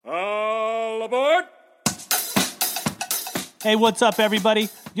aboard. Hey, what's up, everybody?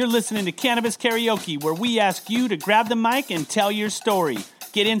 You're listening to Cannabis Karaoke, where we ask you to grab the mic and tell your story.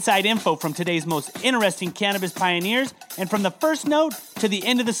 Get inside info from today's most interesting cannabis pioneers, and from the first note to the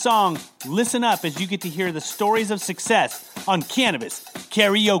end of the song, listen up as you get to hear the stories of success on Cannabis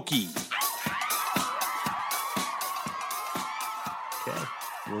Karaoke. Okay,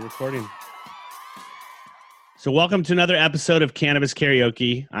 we're recording. So welcome to another episode of Cannabis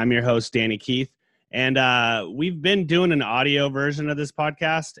Karaoke. I'm your host, Danny Keith. And we've been doing an audio version of this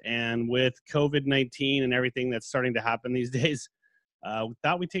podcast. And with COVID-19 and everything that's starting to happen these days, we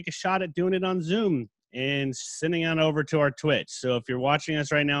thought we'd take a shot at doing it on Zoom and sending on over to our Twitch. So if you're watching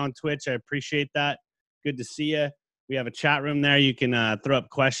us right now on Twitch, I appreciate that. Good to see you. We have a chat room there. You can throw up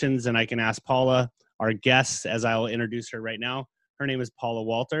questions and I can ask Paula, our guest, as I will introduce her right now. Her name is Paula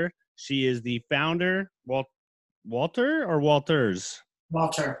Walter. She is the founder, Walter or Walters?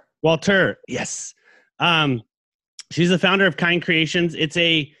 Walter, yes. She's the founder of Kind Creations. It's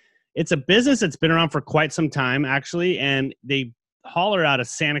a business that's been around for quite some time, actually, and they holler out of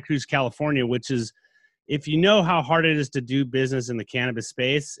Santa Cruz, California, which is, if you know how hard it is to do business in the cannabis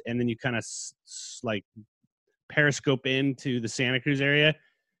space, and then you kind of like periscope into the Santa Cruz area,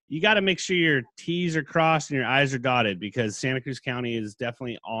 you got to make sure your T's are crossed and your I's are dotted, because Santa Cruz County is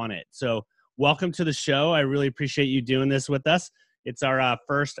definitely on it. So welcome to the show. I really appreciate you doing this with us. It's our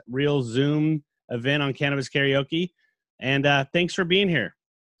first real Zoom event on Cannabis Karaoke. And thanks for being here.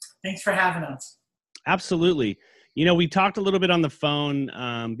 Thanks for having us. Absolutely. You know, we talked a little bit on the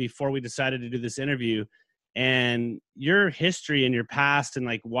phone before we decided to do this interview, and your history and your past and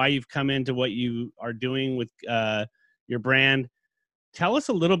like why you've come into what you are doing with your brand. Tell us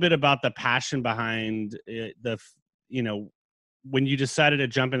a little bit about the passion behind when you decided to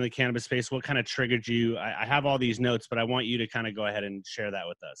jump into the cannabis space. What kind of triggered you? I have all these notes, but I want you to kind of go ahead and share that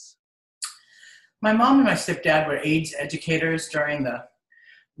with us. My mom and my stepdad were AIDS educators during the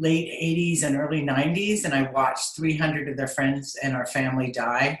late 80s and early 90s, and I watched 300 of their friends and our family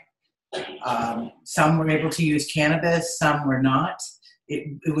die. Some were able to use cannabis, some were not.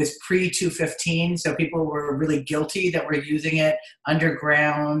 It was pre-215, so people were really guilty that were using it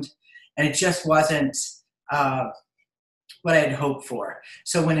underground, and it just wasn't what I had hoped for.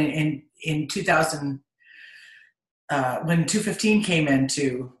 So when in 2000, when 215 came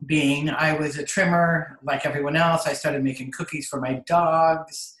into being, I was a trimmer like everyone else. I started making cookies for my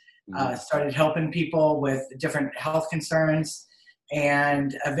dogs, started helping people with different health concerns.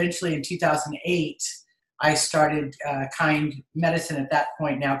 And eventually in 2008, I started Kind Medicine at that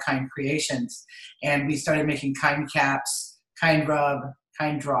point, now Kind Creations. And we started making Kind Caps, Kind Rub,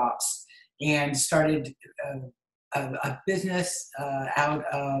 Kind Drops, and started a business out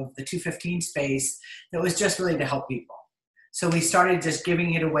of the 215 space that was just really to help people. So we started just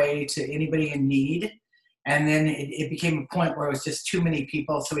giving it away to anybody in need. And then it became a point where it was just too many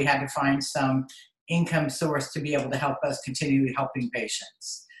people. So we had to find some income source to be able to help us continue helping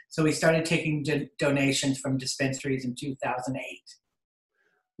patients. So we started taking donations from dispensaries in 2008.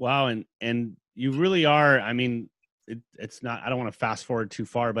 Wow. And you really are, I mean, it's not, I don't want to fast forward too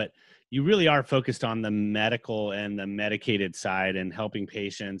far, but you really are focused on the medical and the medicated side and helping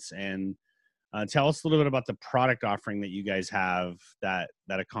patients. And tell us a little bit about the product offering that you guys have that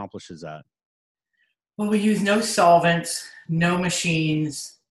accomplishes that. Well, we use no solvents, no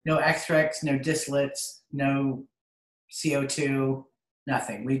machines, no extracts, no distillates, no CO2,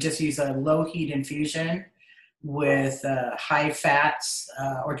 nothing. We just use a low heat infusion with high fats,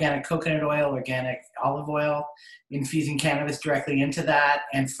 organic coconut oil, organic olive oil, infusing cannabis directly into that.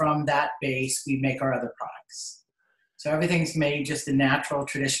 And from that base, we make our other products. So everything's made just the natural,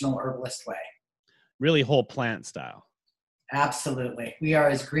 traditional herbalist way. Really whole plant style. Absolutely. We are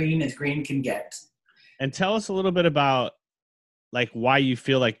as green can get. And tell us a little bit about like why you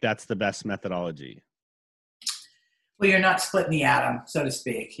feel like that's the best methodology. Well, you're not splitting the atom, so to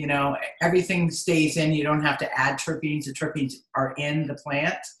speak. You know, everything stays in. You don't have to add terpenes. The terpenes are in the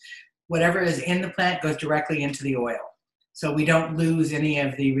plant. Whatever is in the plant goes directly into the oil. So we don't lose any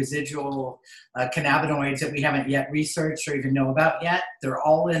of the residual cannabinoids that we haven't yet researched or even know about yet. They're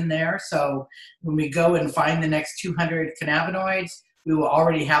all in there. So when we go and find the next 200 cannabinoids, we will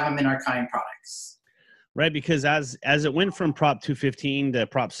already have them in our Kind products. Right, because as it went from Prop 215 to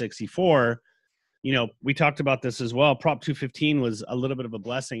Prop 64, you know, we talked about this as well. Prop 215 was a little bit of a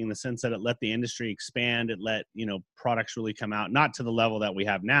blessing in the sense that it let the industry expand. It let, you know, products really come out, not to the level that we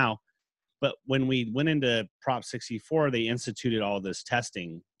have now. But when we went into Prop 64, they instituted all this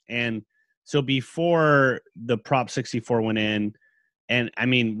testing. And so before the Prop 64 went in, and I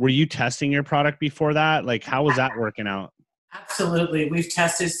mean, were you testing your product before that? Like, how was that working out? Absolutely. We've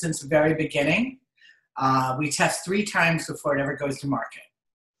tested since the very beginning. We test 3 times before it ever goes to market.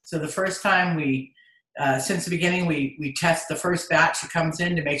 So the first time since the beginning, we test the first batch that comes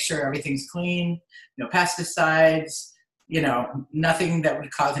in to make sure everything's clean, no pesticides, nothing that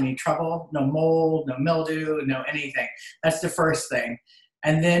would cause any trouble, no mold, no mildew, no anything. That's the first thing.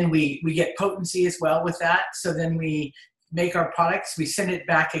 And then we get potency as well with that. So then we make our products, we send it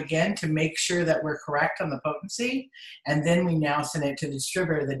back again to make sure that we're correct on the potency. And then we now send it to the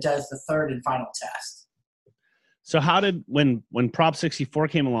distributor that does the third and final test. So when Prop 64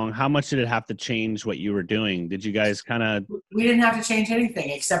 came along, how much did it have to change what you were doing? Did you guys We didn't have to change anything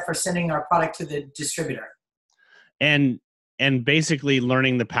except for sending our product to the distributor. And basically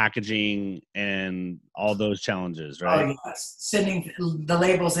learning the packaging and all those challenges, right? Oh, yes. Sending the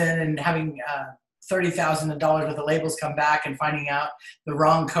labels in and having $30,000 worth of labels come back and finding out the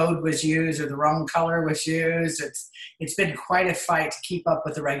wrong code was used or the wrong color was used. It's been quite a fight to keep up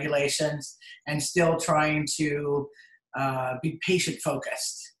with the regulations and still trying to be patient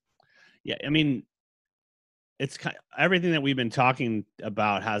focused. Yeah, I mean, it's everything that we've been talking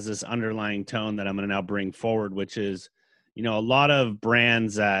about has this underlying tone that I'm going to now bring forward, which is, a lot of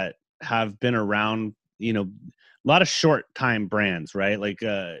brands that have been around, a lot of short time brands, right? Like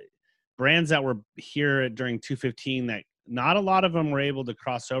brands that were here during 215 that not a lot of them were able to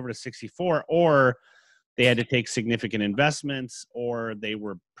cross over to 64, or they had to take significant investments, or they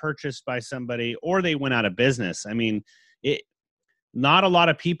were purchased by somebody, or they went out of business. I mean, not a lot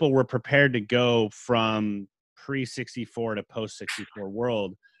of people were prepared to go from pre-64 to post-64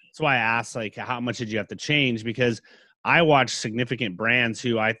 world. That's why I asked, how much did you have to change? Because I watched significant brands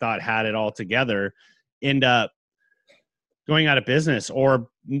who I thought had it all together end up going out of business or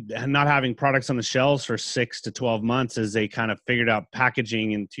not having products on the shelves for 6 to 12 months as they kind of figured out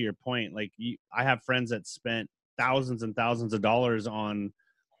packaging. And to your point, I have friends that spent thousands and thousands of dollars on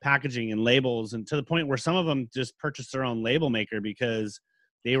packaging and labels, and to the point where some of them just purchased their own label maker because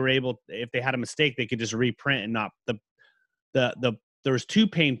they were able, if they had a mistake, they could just reprint and not there was 2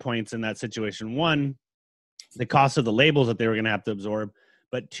 pain points in that situation. One, the cost of the labels that they were going to have to absorb,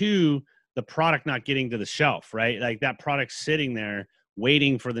 but 2, the product not getting to the shelf, right? Like that product sitting there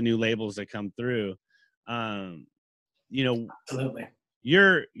waiting for the new labels to come through. Absolutely.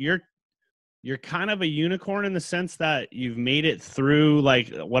 You're kind of a unicorn in the sense that you've made it through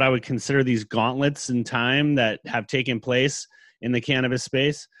what I would consider these gauntlets in time that have taken place in the cannabis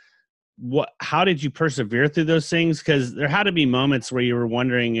space. How did you persevere through those things? Because there had to be moments where you were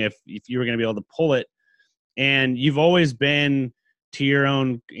wondering if you were going to be able to pull it. And you've always been, to your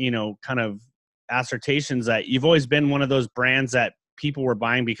own, kind of assertions, that you've always been one of those brands that people were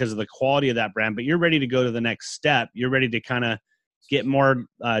buying because of the quality of that brand, but you're ready to go to the next step. You're ready to kind of get more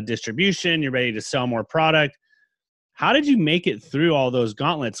distribution. You're ready to sell more product. How did you make it through all those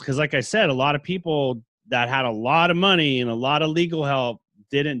gauntlets? Because like I said, a lot of people that had a lot of money and a lot of legal help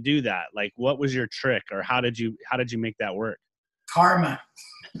didn't do that. What was your trick, or how did you make that work? Karma.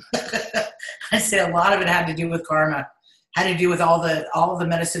 I say a lot of it had to do with karma. Had to do with all the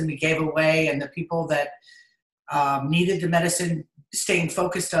medicine we gave away and the people that needed the medicine, staying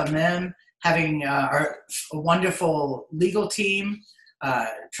focused on them, having a wonderful legal team.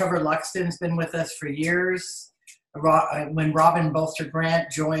 Trevor Luxton's been with us for years. When Robin Bolster Grant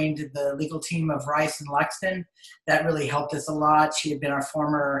joined the legal team of Rice and Luxton, that really helped us a lot. She had been our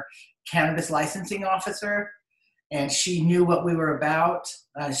former cannabis licensing officer, and she knew what we were about.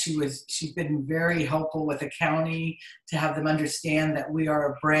 She's been very helpful with the county to have them understand that we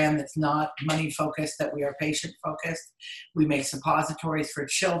are a brand that's not money focused, that we are patient focused. We make suppositories for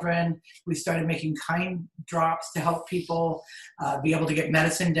children. We started making kind drops to help people be able to get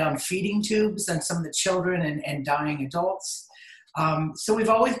medicine down feeding tubes and some of the children and dying adults. So we've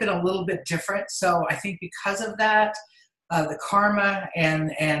always been a little bit different. So I think because of that, the karma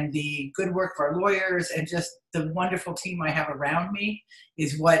and the good work of our lawyers and just the wonderful team I have around me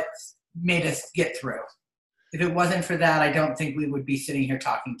is what made us get through. If it wasn't for that, I don't think we would be sitting here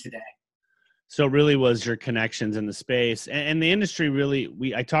talking today. So it really was your connections in the space and the industry.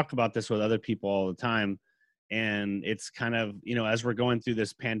 Really, I talk about this with other people all the time. And it's kind of, as we're going through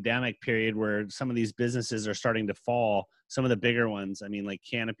this pandemic period where some of these businesses are starting to fall, some of the bigger ones, like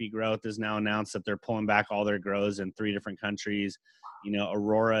Canopy Growth has now announced that they're pulling back all their grows in 3 different countries.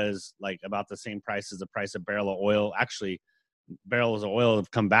 Aurora is about the same price as the price of barrel of oil. Actually, barrels of oil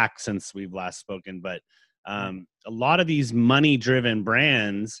have come back since we've last spoken. But a lot of these money-driven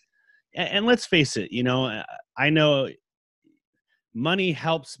brands, and let's face it, I know money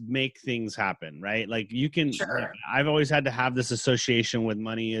helps make things happen, right? You can, Sure. I've always had to have this association with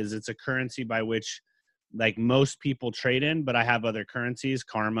money is it's a currency by which like most people trade in, but I have other currencies: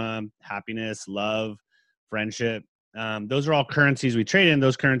 karma, happiness, love, friendship. Those are all currencies we trade in.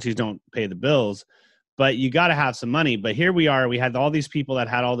 Those currencies don't pay the bills, but you got to have some money. But here we are, we had all these people that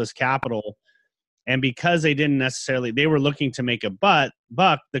had all this capital, and because they didn't necessarily, they were looking to make a buck,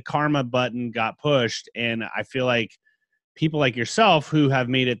 the karma button got pushed. And I feel like people like yourself who have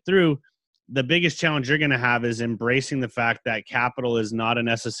made it through, the biggest challenge you're going to have is embracing the fact that capital is not a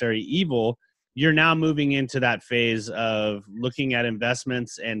necessary evil. You're now moving into that phase of looking at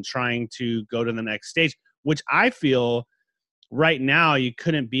investments and trying to go to the next stage, which I feel right now you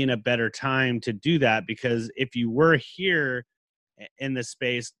couldn't be in a better time to do that, because if you were here in this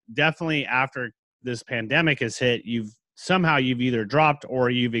space, definitely after this pandemic has hit, you've either dropped or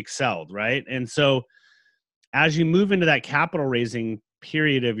you've excelled, right? And so as you move into that capital raising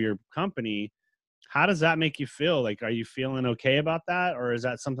period of your company, how does that make you feel? Like, are you feeling okay about that, or is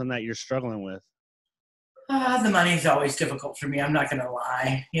that something that you're struggling with? The money is always difficult for me. I'm not going to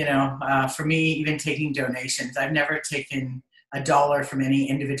lie. For me, even taking donations, I've never taken a dollar from any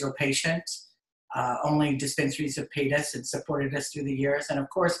individual patient. Only dispensaries have paid us and supported us through the years. And of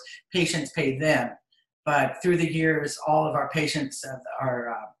course, patients pay them. But through the years, all of our patients,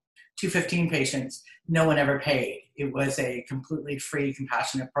 our 215 patients, no one ever paid. It was a completely free,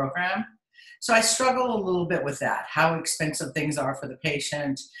 compassionate program. So I struggle a little bit with that, how expensive things are for the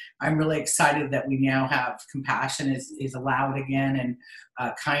patient. I'm really excited that we now have compassion is allowed again, and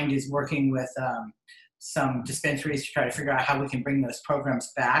Kind is working with some dispensaries to try to figure out how we can bring those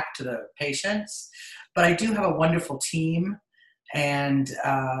programs back to the patients. But I do have a wonderful team, and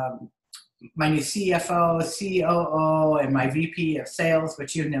my new CFO, COO, and my VP of sales,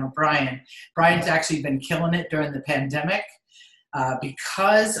 which Brian. Brian's actually been killing it during the pandemic.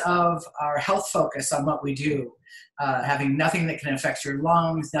 Because of our health focus on what we do, having nothing that can affect your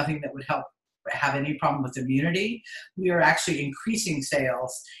lungs, nothing that would help have any problem with immunity, we are actually increasing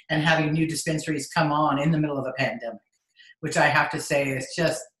sales and having new dispensaries come on in the middle of a pandemic, which I have to say is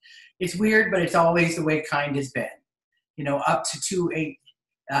just, it's weird, but it's always the way Kind has been. Up to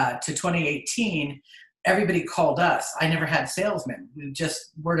 2018, everybody called us. I never had salesmen. We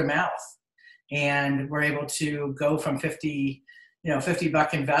just word of mouth. And we're able to go from $50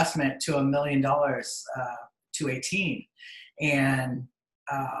 investment to $1 million to 18. And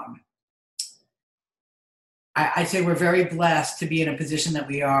I'd say we're very blessed to be in a position that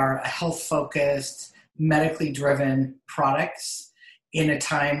we are a health-focused, medically driven products in a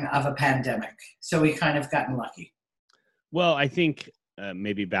time of a pandemic. So we kind of gotten lucky. Well, I think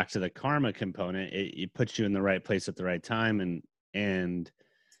maybe back to the karma component, it puts you in the right place at the right time. And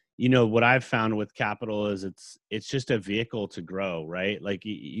what I've found with capital is it's just a vehicle to grow, right? Like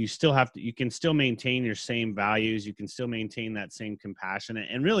you can still maintain your same values. You can still maintain that same compassion.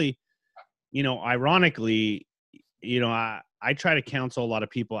 And really, ironically, I try to counsel a lot of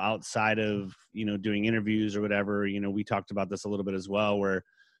people outside of, doing interviews or whatever. We talked about this a little bit as well, where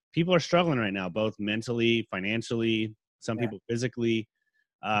people are struggling right now, both mentally, financially, some people physically,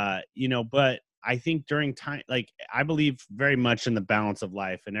 but I think during time, like I believe very much in the balance of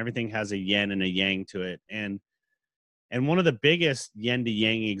life, and everything has a yin and a yang to it. And one of the biggest yin to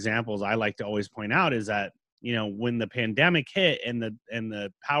yang examples I like to always point out is that, when the pandemic hit and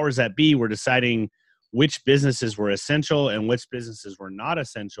the powers that be were deciding which businesses were essential and which businesses were not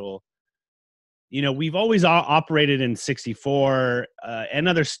essential, we've always operated in 64 and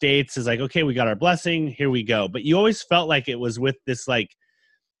other states is like, okay, we got our blessing, here we go. But you always felt like it was with this like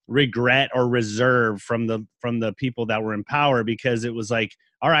regret or reserve from the people that were in power, because it was like,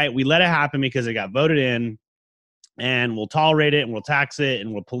 all right, we let it happen because it got voted in, and we'll tolerate it and we'll tax it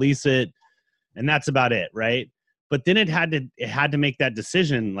and we'll police it, and that's about it, right? But then it had to make that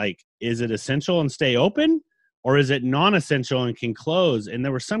decision, like, is it essential and stay open, or is it non-essential and can close? And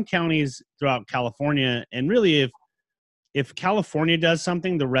there were some counties throughout California, and really if California does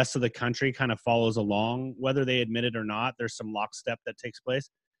something, the rest of the country kind of follows along, whether they admit it or not. There's some lockstep that takes place.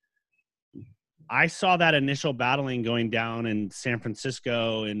 I saw that initial battling going down in San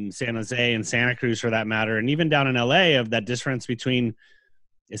Francisco and San Jose and Santa Cruz, for that matter, and even down in LA, of that difference between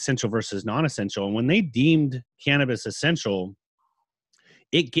essential versus non-essential. And when they deemed cannabis essential,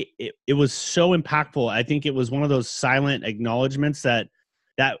 it was so impactful. I think it was one of those silent acknowledgments that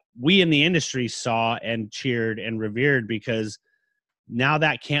we in the industry saw and cheered and revered, because now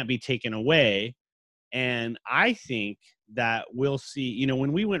that can't be taken away. And I think that we'll see,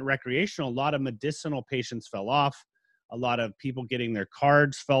 when we went recreational, a lot of medicinal patients fell off. A lot of people getting their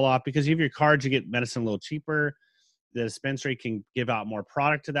cards fell off, because if you have your cards, you get medicine a little cheaper. The dispensary can give out more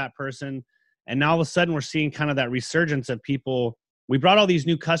product to that person. And now all of a sudden we're seeing kind of that resurgence of people we brought all these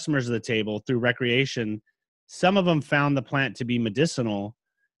new customers to the table through recreation. Some of them found the plant to be medicinal,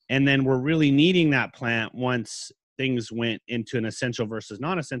 and then we're really needing that plant once things went into an essential versus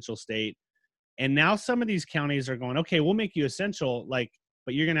non-essential state. And now some of these counties are going, okay, we'll make you essential, like,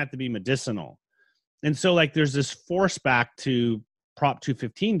 but you're going to have to be medicinal. And so like there's this force back to Prop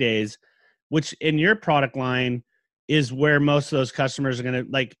 215 days, which in your product line is where most of those customers are going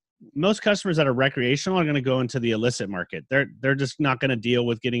to, like, most customers that are recreational are going to go into the illicit market. They're just not going to deal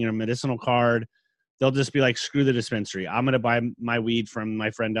with getting a medicinal card. They'll just be like, screw the dispensary. I'm going to buy my weed from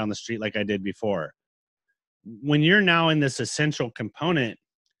my friend down the street like I did before. When you're now in this essential component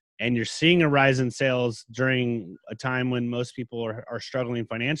and you're seeing a rise in sales during a time when most people are struggling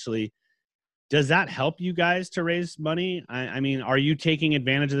financially, does that help you guys to raise money? I mean, are you taking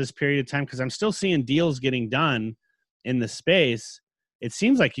advantage of this period of time? Because I'm still seeing deals getting done in the space. It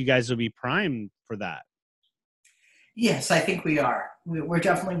seems like you guys will be primed for that. Yes, I think we are. We're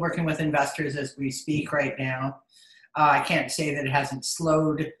definitely working with investors as we speak right now. I can't say that it hasn't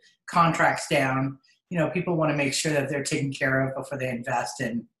slowed contracts down. You know, people want to make sure that they're taken care of before they invest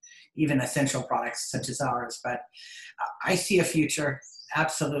in even essential products such as ours. But I see a future,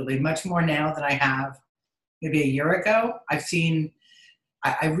 absolutely, much more now than I have maybe a year ago.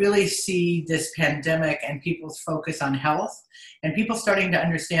 I really see this pandemic and people's focus on health and people starting to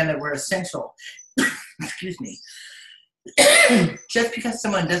understand that we're essential. Excuse me. Just because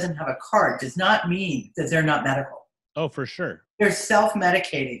someone doesn't have a card does not mean that they're not medical. Oh, for sure. They're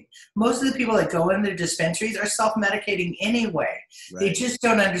self-medicating. Most of the people that go in the dispensaries are self-medicating anyway. Right. They just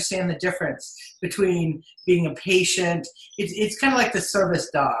don't understand the difference between being a patient. It's kind of like the service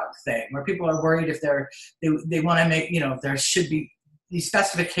dog thing where people are worried if they want to make, there should be these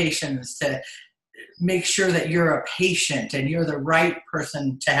specifications to make sure that you're a patient and you're the right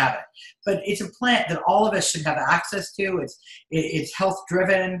person to have it. But it's a plant that all of us should have access to. It's health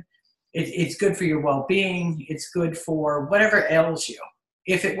driven. It's good for your well-being. It's good for whatever ails you,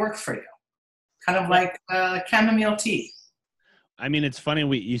 if it works for you. Kind of like chamomile tea. I mean, it's funny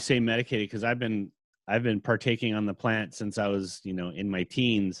you say medicated because I've been partaking on the plant since I was, in my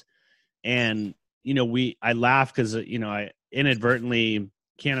teens, and I laugh because I inadvertently,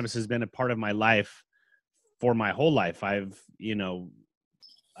 cannabis has been a part of my life for my whole life. I've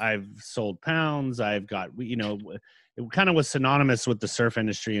sold pounds. I've got, it kind of was synonymous with the surf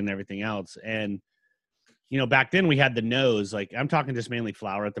industry and everything else. And, back then we had the nose, like I'm talking just mainly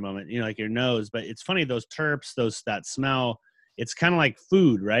flower at the moment, like your nose, but it's funny, those terps, that smell, it's kind of like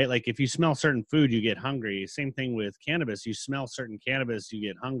food, right? Like if you smell certain food, you get hungry. Same thing with cannabis. You smell certain cannabis, you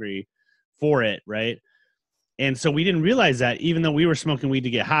get hungry for it. Right. And so we didn't realize that even though we were smoking weed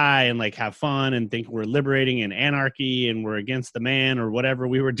to get high and like have fun and think we're liberating and anarchy and we're against the man or whatever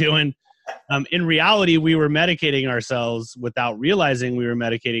we were doing, in reality, we were medicating ourselves without realizing we were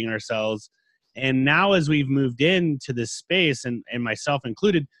medicating ourselves. And now as we've moved into this space and myself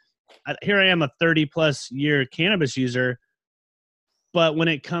included, here I am, a 30+ year cannabis user. But when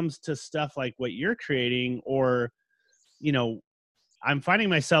it comes to stuff like what you're creating or, I'm finding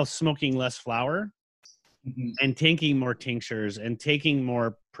myself smoking less flower. Mm-hmm. And taking more tinctures and taking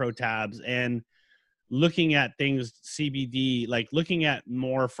more pro tabs and looking at things CBD, like looking at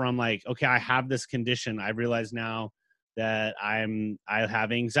more from like, okay, I have this condition. I realize now that I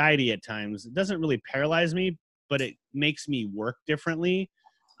have anxiety at times. It doesn't really paralyze me, but it makes me work differently.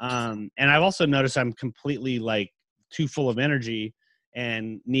 And I've also noticed I'm completely like too full of energy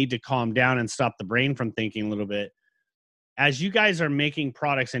and need to calm down and stop the brain from thinking a little bit. As you guys are making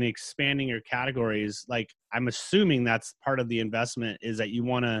products and expanding your categories, like I'm assuming that's part of the investment is that you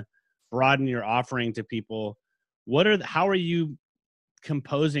want to broaden your offering to people. How are you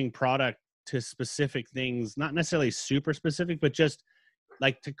composing product to specific things, not necessarily super specific, but just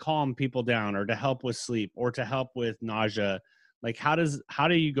like to calm people down or to help with sleep or to help with nausea? Like how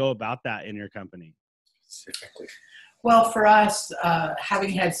do you go about that in your company? Specifically. Well, for us, having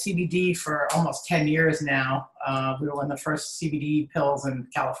had CBD for almost 10 years now, we were one of the first CBD pills in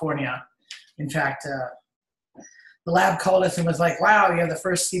California. In fact, the lab called us and was like, wow, you have the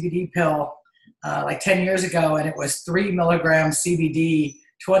first CBD pill like 10 years ago, and it was 3 milligrams CBD,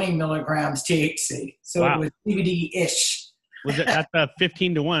 20 milligrams THC. So wow. It was CBD-ish. Was it at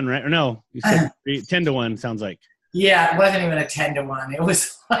 15 to 1, right? Or no, you said 10 to 1 sounds like. Yeah, it wasn't even a 10 to 1. It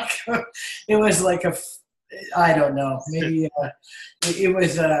was like a I don't know. Maybe it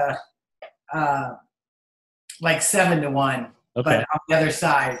was like 7 to 1, okay. But on the other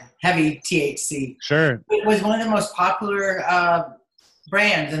side, heavy THC. Sure. It was one of the most popular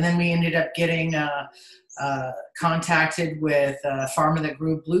brands, and then we ended up getting contacted with a pharma that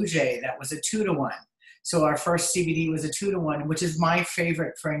grew Blue Jay that was a 2 to 1. So our first CBD was a 2-to-1, which is my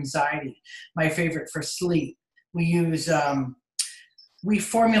favorite for anxiety, my favorite for sleep. We use, we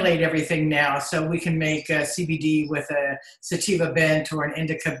formulate everything now, so we can make a CBD with a sativa bent or an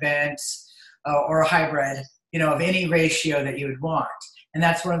indica bent or a hybrid, of any ratio that you would want. And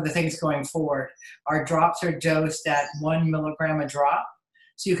that's one of the things going forward. Our drops are dosed at 1 milligram a drop.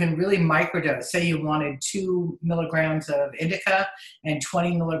 So you can really microdose. Say you wanted 2 milligrams of indica and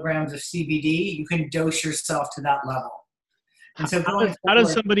 20 milligrams of CBD, you can dose yourself to that level. And so how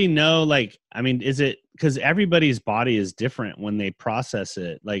does somebody know, is it because everybody's body is different when they process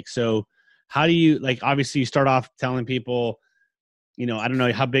it? So how do you, obviously you start off telling people, I don't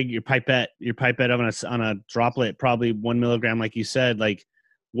know how big your pipette on a droplet, probably 1 milligram, like you said,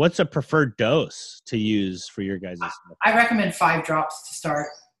 what's a preferred dose to use for your guys' stuff? I recommend 5 drops to start.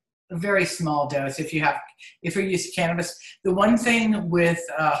 A very small dose if you're using cannabis. The one thing with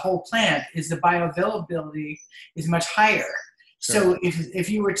whole plant is the bioavailability is much higher. Sure. So if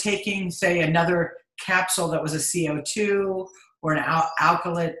you were taking, say, another capsule that was a CO2 or an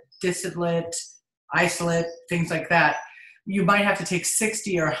alkylate, distillate, isolate, things like that, you might have to take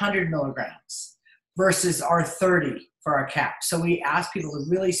 60 or 100 milligrams versus our 30 for our cap. So we ask people to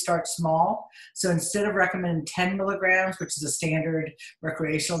really start small. So instead of recommending 10 milligrams, which is a standard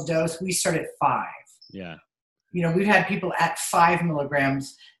recreational dose, we start at 5. Yeah. We've had people at 5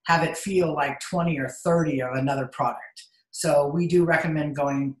 milligrams have it feel like 20 or 30 of another product. So we do recommend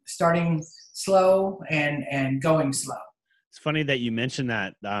starting slow and going slow. It's funny that you mentioned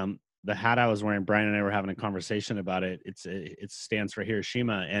that. The hat I was wearing, Brian and I were having a conversation about it. It stands for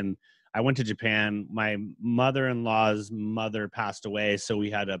Hiroshima. And I went to Japan. My mother-in-law's mother passed away, so we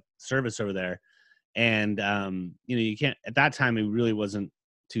had a service over there. And, you can't, at that time, it really wasn't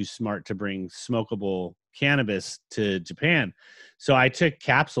too smart to bring smokable cannabis to Japan. So I took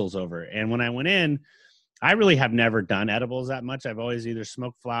capsules over. And when I went in, I really have never done edibles that much. I've always either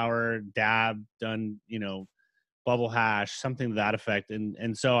smoked flower, dab, done, bubble hash, something to that effect.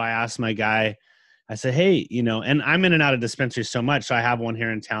 And so I asked my guy, I said, hey, and I'm in and out of dispensaries so much. So I have one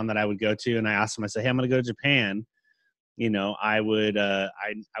here in town that I would go to. And I asked him, I said, hey, I'm going to go to Japan. I would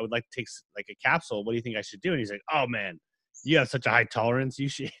like to take a capsule. What do you think I should do? And he's like, oh man, you have such a high tolerance.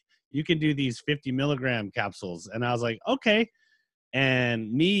 You can do these 50 milligram capsules. And I was like, okay.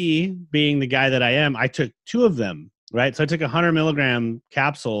 And me being the guy that I am, I took 2 of them, right? So I took a 100 milligram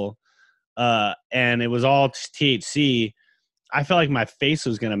capsule, and it was all THC. I felt like my face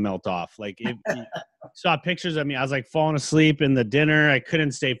was going to melt off. If you saw pictures of me, I was falling asleep in the dinner. I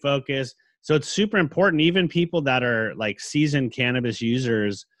couldn't stay focused. So it's super important, even people that are seasoned cannabis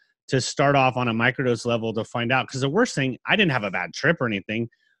users, to start off on a microdose level to find out. Because the worst thing, I didn't have a bad trip or anything,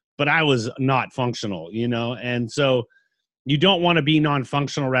 but I was not functional, And so you don't want to be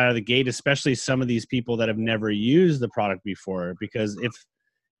non-functional right out of the gate, especially some of these people that have never used the product before, because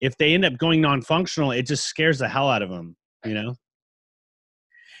if they end up going non-functional, it just scares the hell out of them,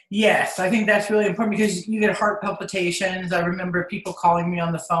 Yes, I think that's really important because you get heart palpitations. I remember people calling me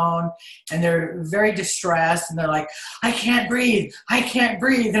on the phone and they're very distressed and they're like, I can't breathe.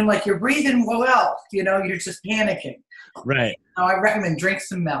 And I'm like, you're breathing well, you're just panicking. Right. So I recommend drink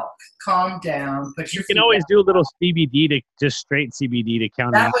some milk, calm down, put your You can always do a little CBD just straight CBD to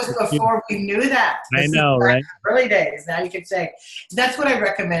counter. That was before we knew that. I know, right? Early days. Now you can say, that's what I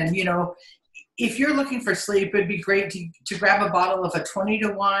recommend. If you're looking for sleep, it'd be great to grab a bottle of a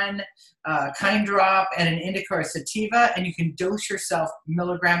 20-to-1 kind drop and an indica or sativa, and you can dose yourself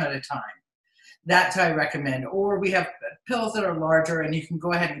milligram at a time. That's what I recommend. Or we have pills that are larger, and you can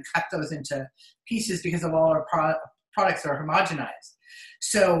go ahead and cut those into pieces because of all our products are homogenized.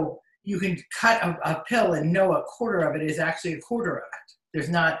 So you can cut a pill and know a quarter of it is actually a quarter of it. There's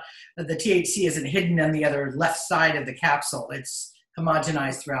not, the THC isn't hidden on the other left side of the capsule. It's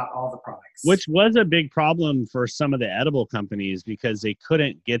homogenized throughout all the products. Which was a big problem for some of the edible companies because they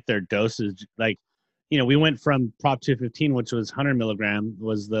couldn't get their dosage. We went from Prop 215, which was 100 milligram,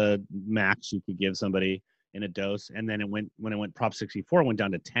 was the max you could give somebody in a dose. And then when it went Prop 64, it went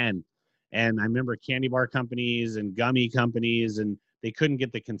down to 10. And I remember candy bar companies and gummy companies, and they couldn't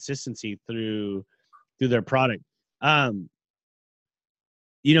get the consistency through their product.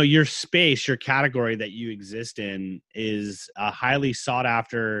 Your space, your category that you exist in is a highly sought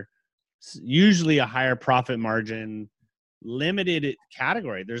after, usually a higher profit margin, limited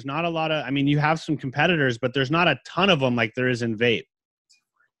category. There's not a lot of, you have some competitors, but there's not a ton of them like there is in vape.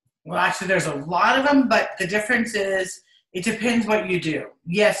 Well, actually, there's a lot of them, but the difference is it depends what you do.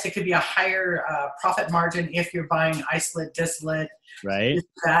 Yes, it could be a higher profit margin if you're buying isolate, distillate, right?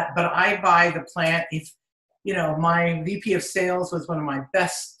 That. But I buy the plant. my VP of sales was one of my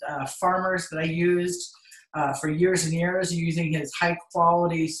best farmers that I used for years and years, using his high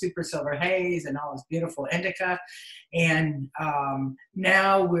quality super silver haze and all his beautiful indica. And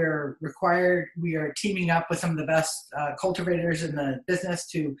now we are teaming up with some of the best cultivators in the business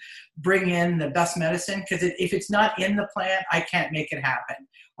to bring in the best medicine, because if it's not in the plant, I can't make it happen.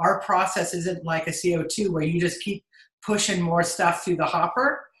 Our process isn't like a CO2 where you just keep pushing more stuff through the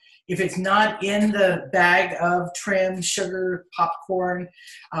hopper. If it's not in the bag of trim, sugar, popcorn,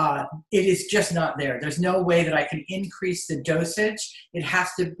 it is just not there. There's no way that I can increase the dosage. It has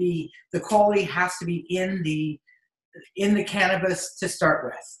to be, the quality has to be in the cannabis to start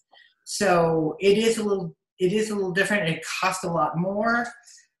with. So it is a little different. It costs a lot more.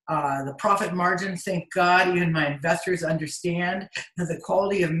 The profit margins, thank God, even my investors understand that the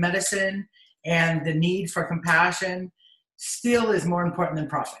quality of medicine and the need for compassion still is more important than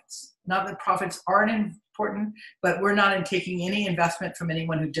profits. Not that profits aren't important, but we're not taking any investment from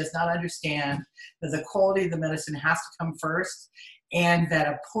anyone who does not understand that the quality of the medicine has to come first, and that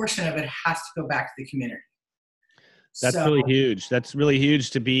a portion of it has to go back to the community. That's really huge. That's really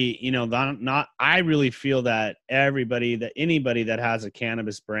huge to be, I really feel that anybody that has a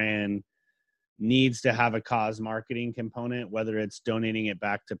cannabis brand needs to have a cause marketing component, whether it's donating it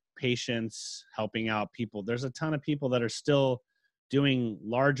back to patients, helping out people. There's a ton of people that are still doing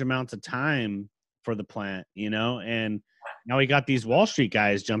large amounts of time for the plant, and now we got these Wall Street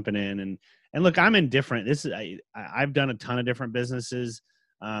guys jumping in and look, I'm indifferent. I've done a ton of different businesses.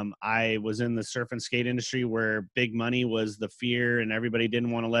 I was in the surf and skate industry where big money was the fear and everybody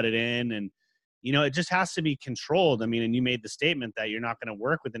didn't want to let it in. And, it just has to be controlled. I mean, and you made the statement that you're not going to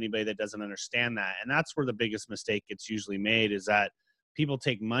work with anybody that doesn't understand that. And that's where the biggest mistake gets usually made, is that people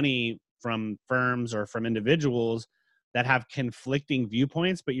take money from firms or from individuals that have conflicting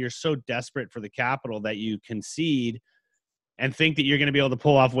viewpoints, but you're so desperate for the capital that you concede and think that you're going to be able to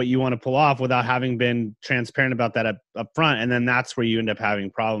pull off what you want to pull off without having been transparent about that up front. And then that's where you end up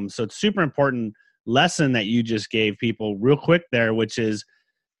having problems. So it's super important lesson that you just gave people real quick there, which is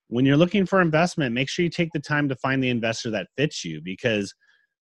when you're looking for investment, make sure you take the time to find the investor that fits you, because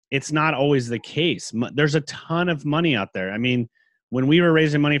it's not always the case. There's a ton of money out there. I mean, when we were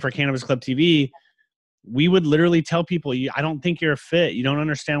raising money for Cannabis Club TV, we would literally tell people, I don't think you're a fit. You don't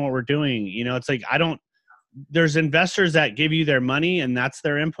understand what we're doing. It's like, there's investors that give you their money and that's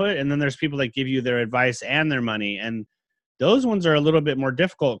their input. And then there's people that give you their advice and their money. And those ones are a little bit more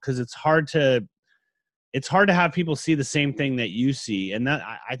difficult because it's hard to have people see the same thing that you see. And that,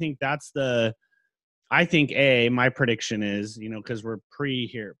 I think my prediction is, cause we're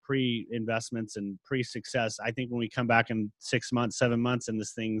pre-investments and pre-success. I think when we come back in 6 months, 7 months, and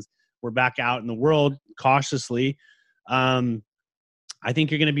we're back out in the world cautiously. I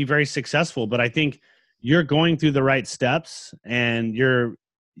think you're going to be very successful, but I think you're going through the right steps and you're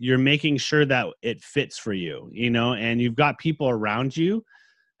making sure that it fits for you, and you've got people around you.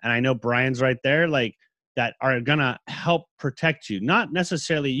 And I know Brian's right there, like, that are going to help protect you. Not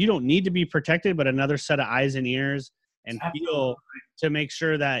necessarily, you don't need to be protected, but another set of eyes and ears and feel to make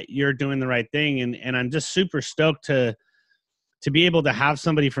sure that you're doing the right thing. And I'm just super stoked to be able to have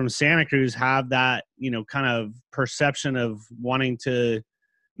somebody from Santa Cruz have that, kind of perception of wanting to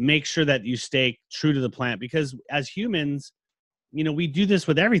make sure that you stay true to the plant. Because as humans, we do this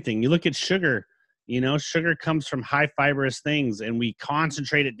with everything. You look at sugar, sugar comes from high fibrous things and we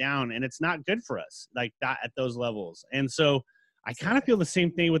concentrate it down, and it's not good for us like that at those levels. And so I kind of feel the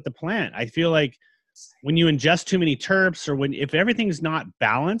same thing with the plant. I feel like when you ingest too many terps, or if everything's not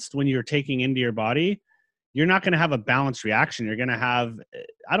balanced when you're taking into your body, you're not going to have a balanced reaction. You're going to have,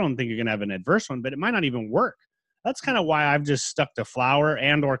 I don't think you're going to have an adverse one, but it might not even work. That's kind of why I've just stuck to flower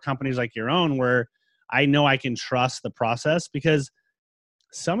and or companies like your own, where I know I can trust the process, because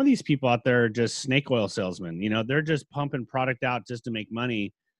some of these people out there are just snake oil salesmen. They're just pumping product out just to make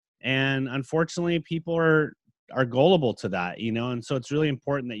money. And unfortunately, people are gullible to that, and so it's really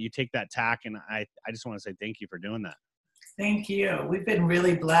important that you take that tack. And I just want to say thank you for doing that. Thank you. We've been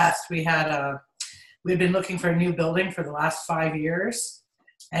really blessed. We've been looking for a new building for the last 5 years.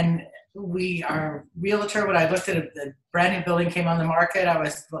 And our realtor, when I looked at the brand new building came on the market,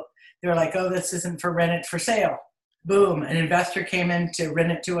 they were like, oh, this isn't for rent, it's for sale. Boom, an investor came in to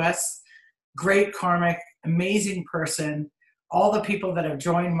rent it to us. Great karmic, amazing person. All the people that have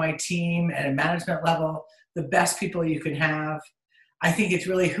joined my team at a management level, the best people you can have. I think it's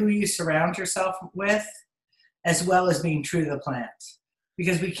really who you surround yourself with, as well as being true to the plant.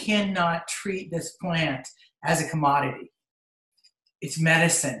 Because we cannot treat this plant as a commodity. It's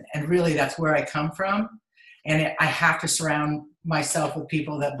medicine, and really that's where I come from. And I have to surround myself with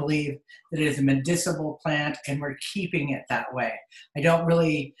people that believe that it is a medicinal plant and we're keeping it that way.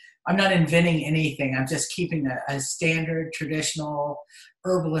 I'm not inventing anything. I'm just keeping a standard, traditional,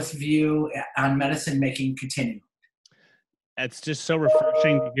 herbalist view on medicine making continue. It's just so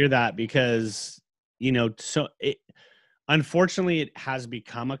refreshing to hear that because, unfortunately, it has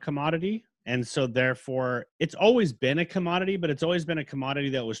become a commodity. And so therefore it's always been a commodity, but it's always been a commodity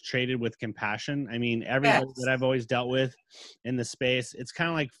that was traded with compassion. I mean, everybody Yes. that I've always dealt with in the space, it's kind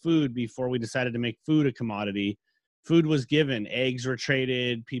of like food. Before we decided to make food a commodity, food was given, eggs were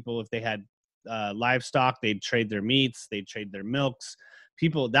traded. People, if they had livestock, they'd trade their meats, they'd trade their milks.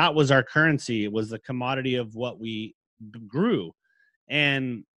 People, that was our currency. It was the commodity of what we grew.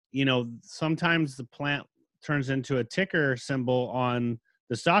 And, sometimes the plant turns into a ticker symbol on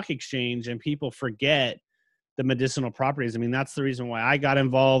the stock exchange and people forget the medicinal properties. I mean, that's the reason why I got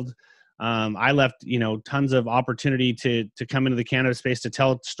involved. I left, tons of opportunity to come into the cannabis space to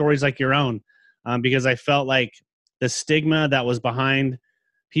tell stories like your own, because I felt like the stigma that was behind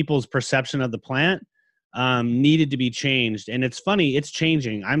people's perception of the plant needed to be changed. And it's funny, it's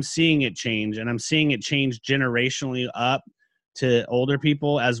changing. I'm seeing it change, and I'm seeing it change generationally up to older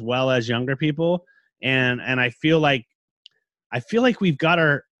people as well as younger people. And I feel like we've got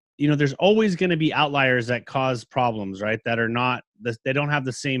there's always going to be outliers that cause problems, right? That are not, they don't have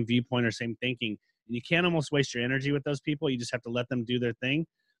the same viewpoint or same thinking. And you can't almost waste your energy with those people. You just have to let them do their thing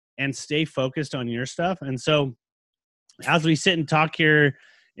and stay focused on your stuff. And so as we sit and talk here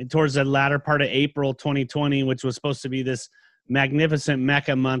towards the latter part of April 2020, which was supposed to be this magnificent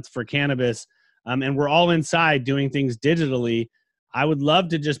Mecca month for cannabis, and we're all inside doing things digitally, I would love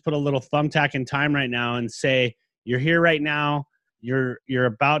to just put a little thumbtack in time right now and say, you're here right now. You're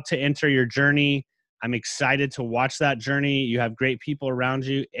about to enter your journey. I'm excited to watch that journey. You have great people around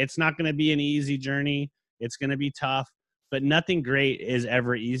you. It's not going to be an easy journey. It's going to be tough, but nothing great is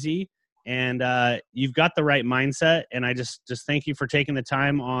ever easy. And you've got the right mindset. And I just thank you for taking the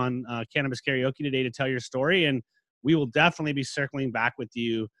time on Cannabis Karaoke today to tell your story. And we will definitely be circling back with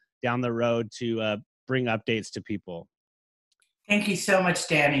you down the road to bring updates to people. Thank you so much,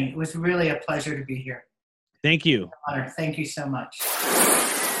 Danny. It was really a pleasure to be here. Thank you. Thank you so much.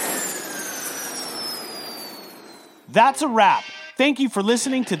 That's a wrap. Thank you for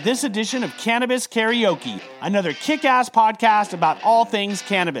listening to this edition of Cannabis Karaoke, another kick-ass podcast about all things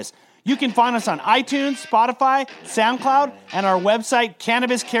cannabis. You can find us on iTunes, Spotify, SoundCloud, and our website,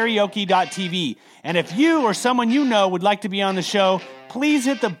 cannabiskaraoke.tv. And if you or someone you know would like to be on the show, please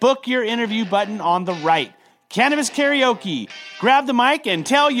hit the book your interview button on the right. Cannabis Karaoke. Grab the mic and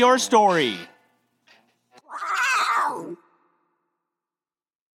tell your story.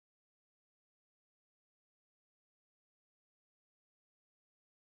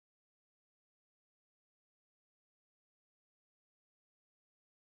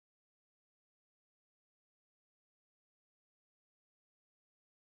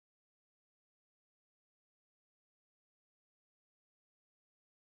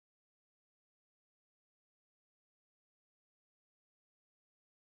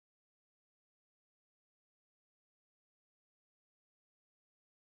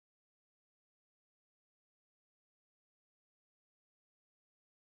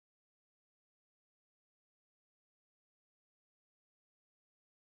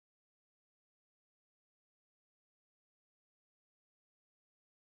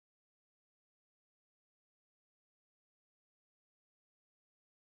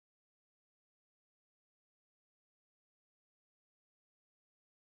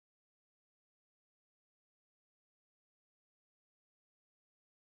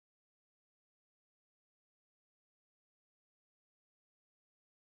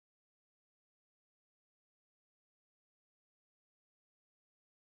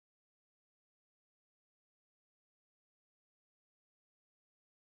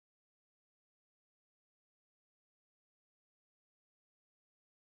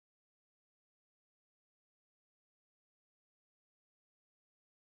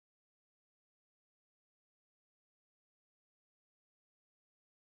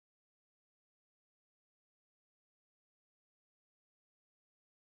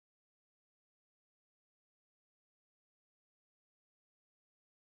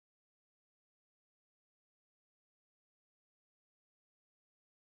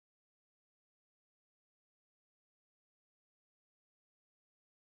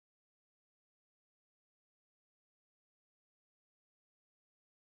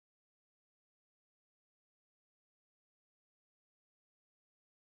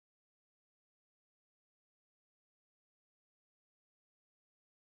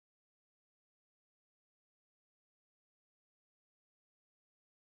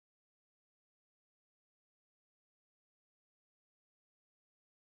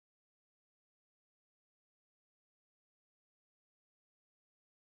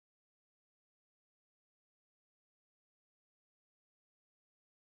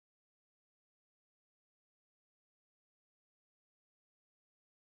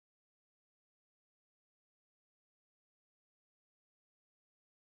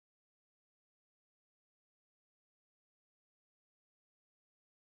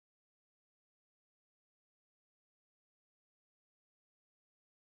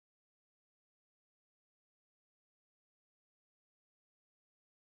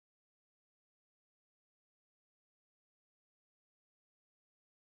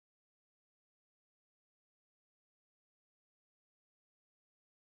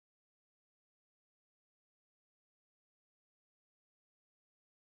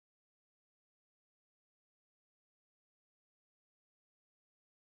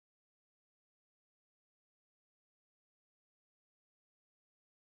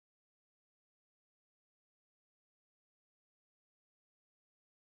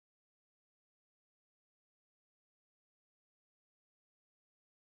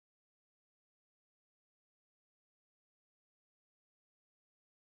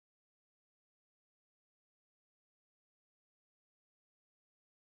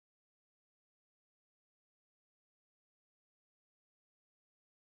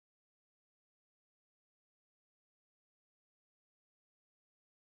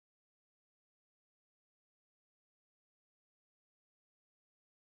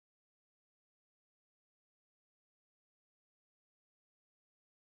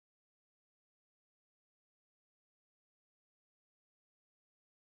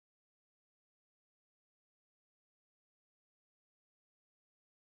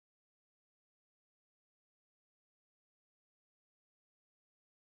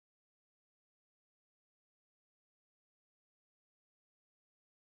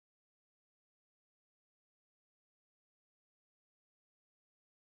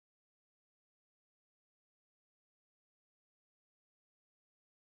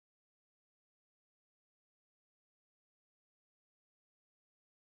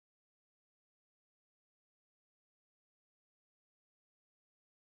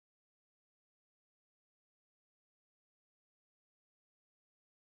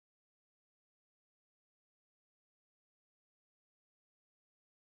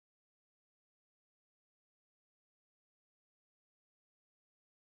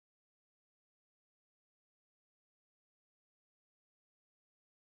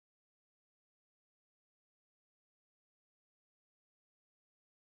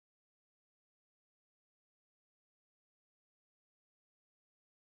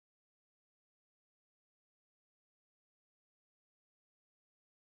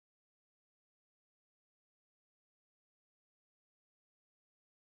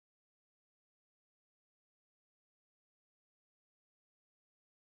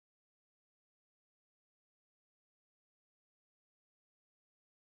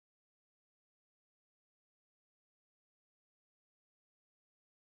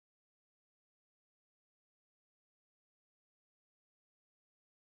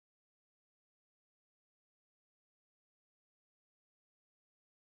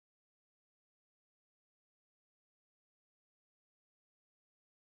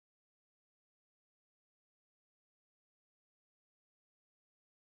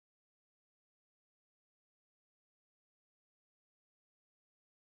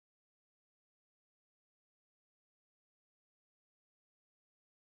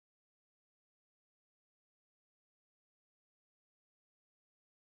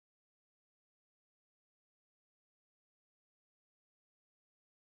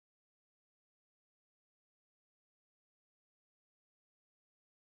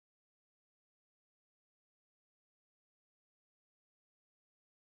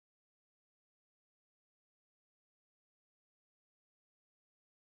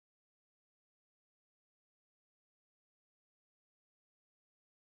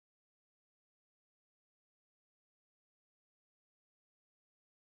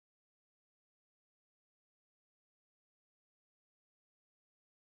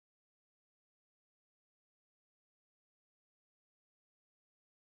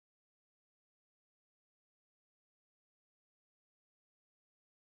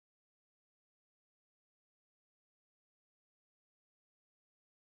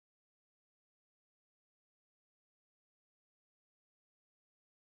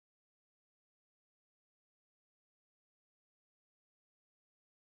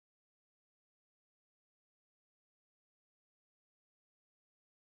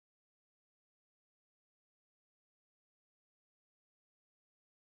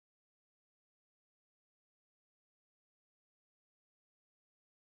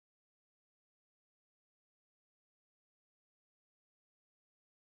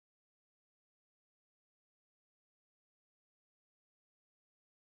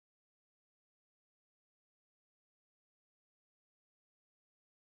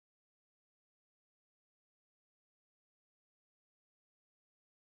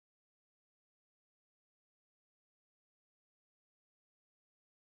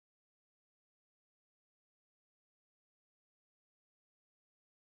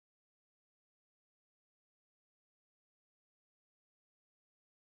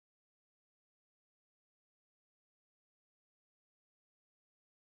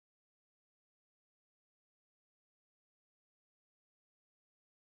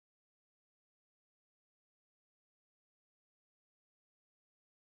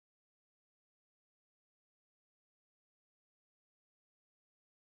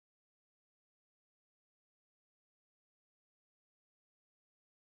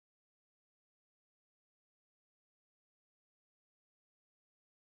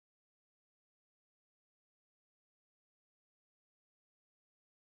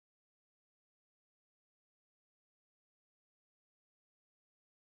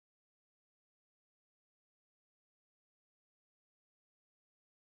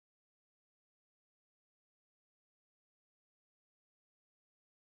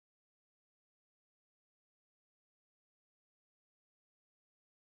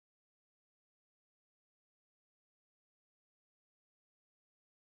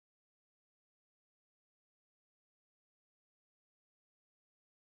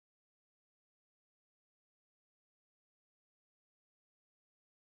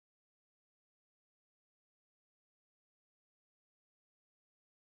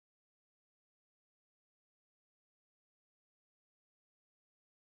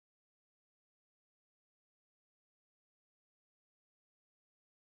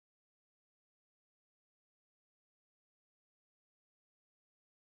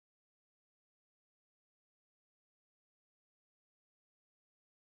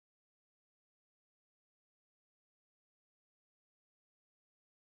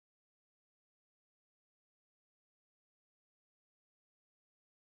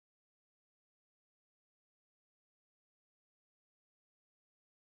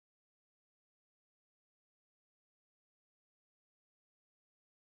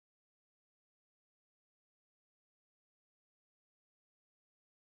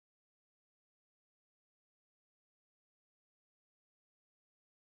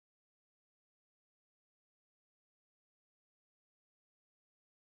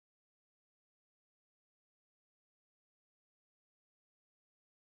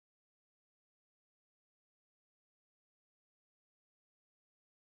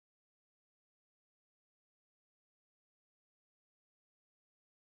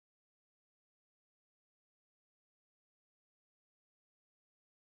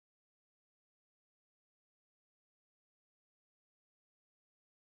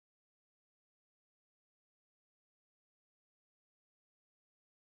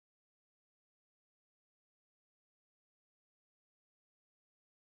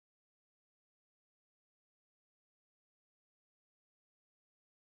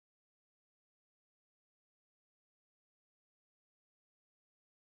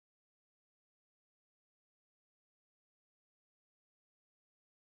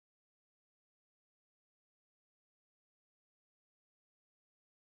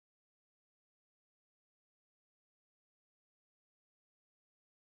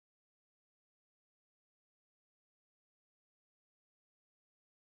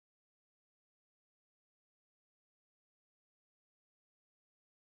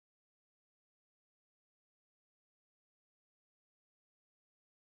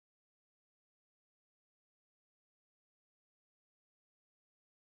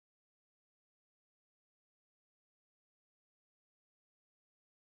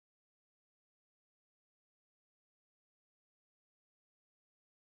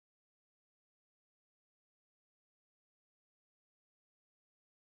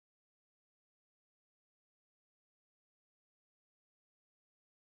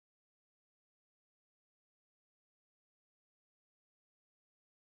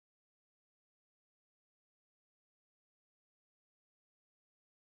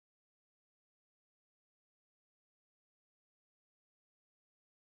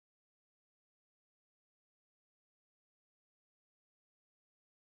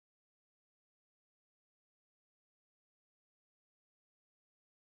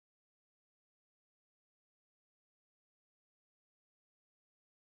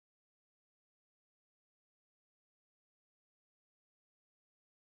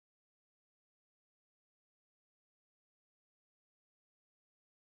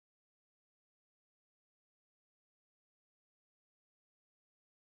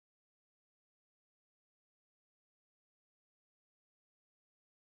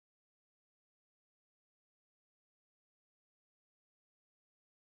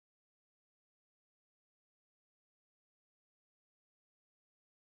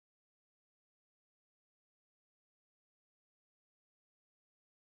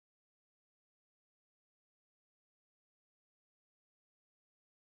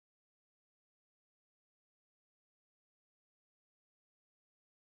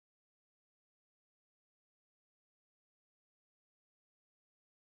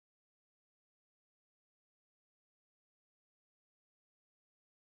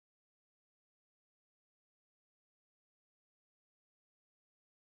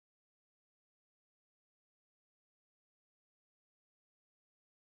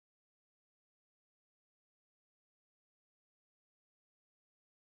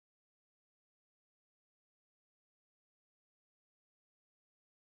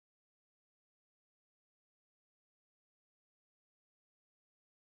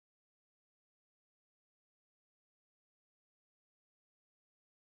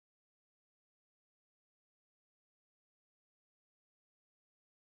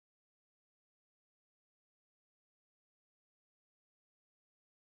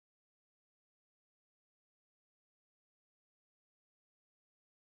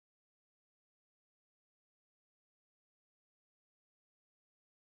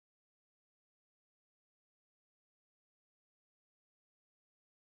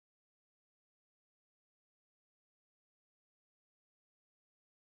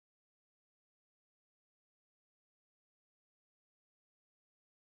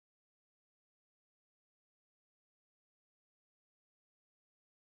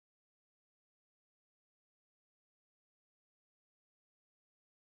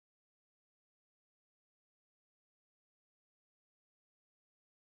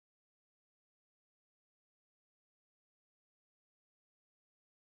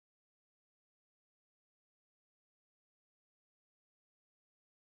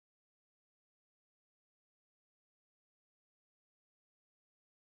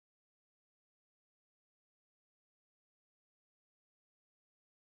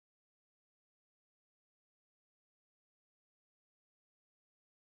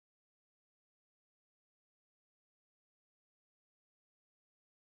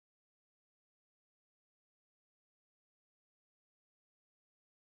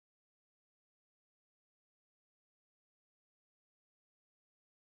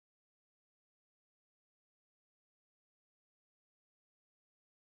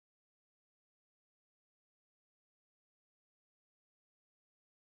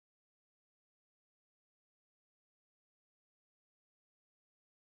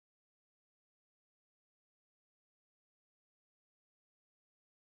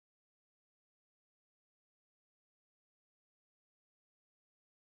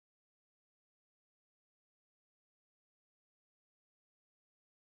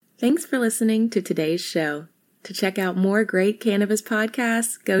 Thanks for listening to today's show. To check out more great cannabis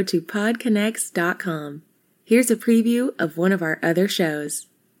podcasts, go to podconnects.com. Here's a preview of one of our other shows.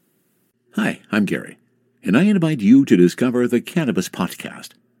 Hi, I'm Gary, and I invite you to discover the Cannabis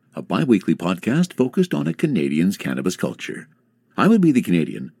Podcast, a bi-weekly podcast focused on a Canadian's cannabis culture. I would be the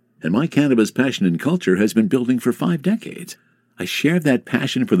Canadian, and my cannabis passion and culture has been building for 5 decades. I share that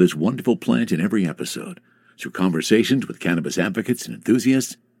passion for this wonderful plant in every episode, through conversations with cannabis advocates and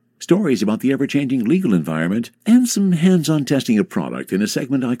enthusiasts, stories about the ever-changing legal environment, and some hands-on testing of product in a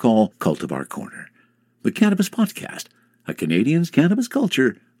segment I call Cultivar Corner. The Cannabis Podcast, a Canadian's cannabis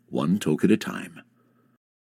culture, one toke at a time.